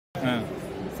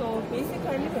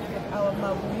Basically, look at our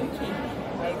mabuyu cake,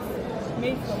 like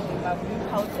made from the mabuyu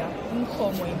powder,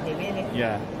 unkomo in Ndebele.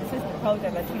 Yeah. This is the powder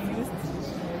that we used.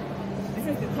 This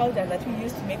is the powder that we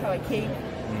used to make our cake.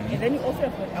 And then we also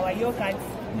have got our yogurt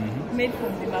made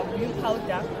from the mabuyu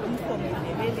powder, unkomo in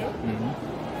Ndebele.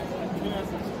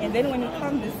 And then when you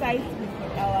come this side, we've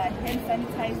got our hand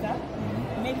sanitizer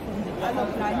made from the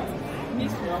aloe plant,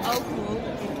 mixed with alcohol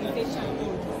and essential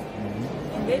oils.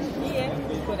 And then here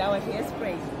we've got our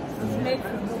hairspray. It's made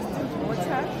from distilled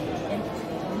water and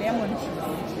lemon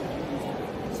juice.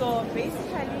 So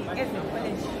basically, as a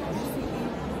college UCE,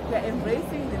 we are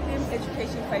embracing the theme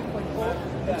Education 5.0,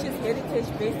 which is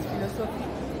heritage-based philosophy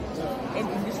and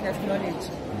indigenous knowledge.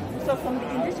 So from the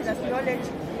indigenous knowledge,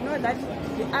 you know that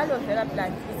the aloe vera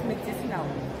plant is medicinal.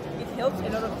 It helps a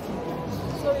lot of people.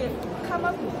 So we come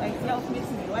up with the idea of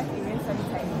making a one-event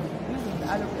sanitizer using the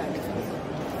aloe plant.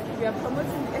 We are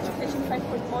promoting the Education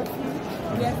 5.0 theme.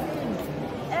 We are saying,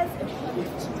 as a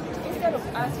college, instead of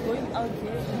us going out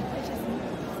there and purchasing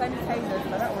sanitizers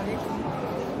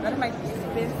that might be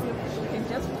expensive, we can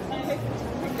just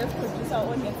produce our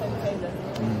own hand sanitizers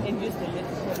and use the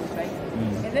latest ones, right?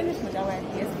 And then we put our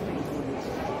hairspray.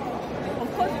 Of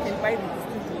course, you can buy the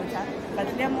distilled water, but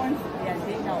lemons, they are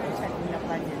there now actually in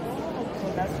abundance. So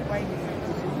that's why we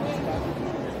use that.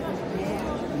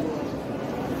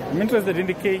 I'm interested in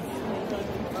the cake.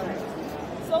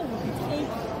 So with the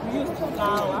cake, we use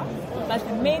flour, but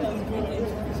the main ingredient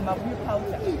is mabuyu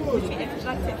powder, which we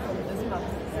extracted from this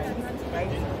mabuyu,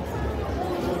 right?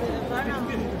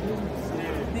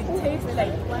 They taste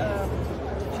like,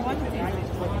 you want to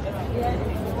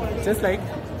taste Just like?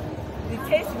 the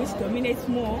taste which dominates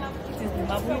more, it is the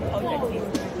mabuyu powder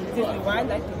taste. It is the one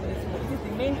that dominates more. It is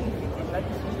the main ingredient that is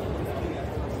used in this cake.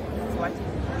 This is what it is.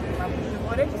 Mabuyu. We've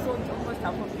already sold almost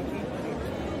half of the cake.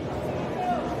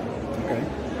 Okay.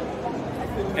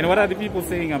 And what are the people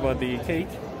saying about the cake?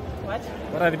 What?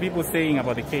 What are the people saying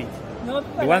about the cake? No,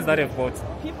 The ones that have bought.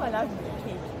 People love the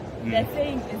cake. They're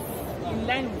saying it's in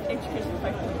line with Education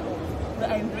 5.0. We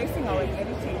are embracing our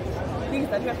heritage, things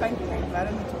that we are finding in the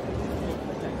environment to produce these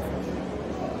products.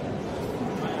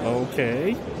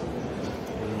 Okay.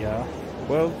 Yeah.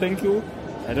 Well, thank you.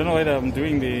 I don't know whether I'm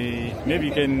doing the... Maybe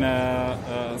you can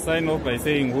sign off by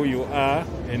saying who you are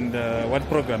and what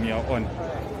program you are on.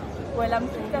 Well, I'm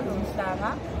Krita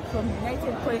Lomsanga from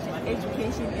United College of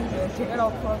Education in the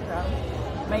general program.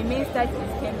 My main study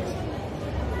is chemistry.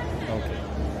 Okay.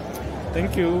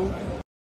 Thank you.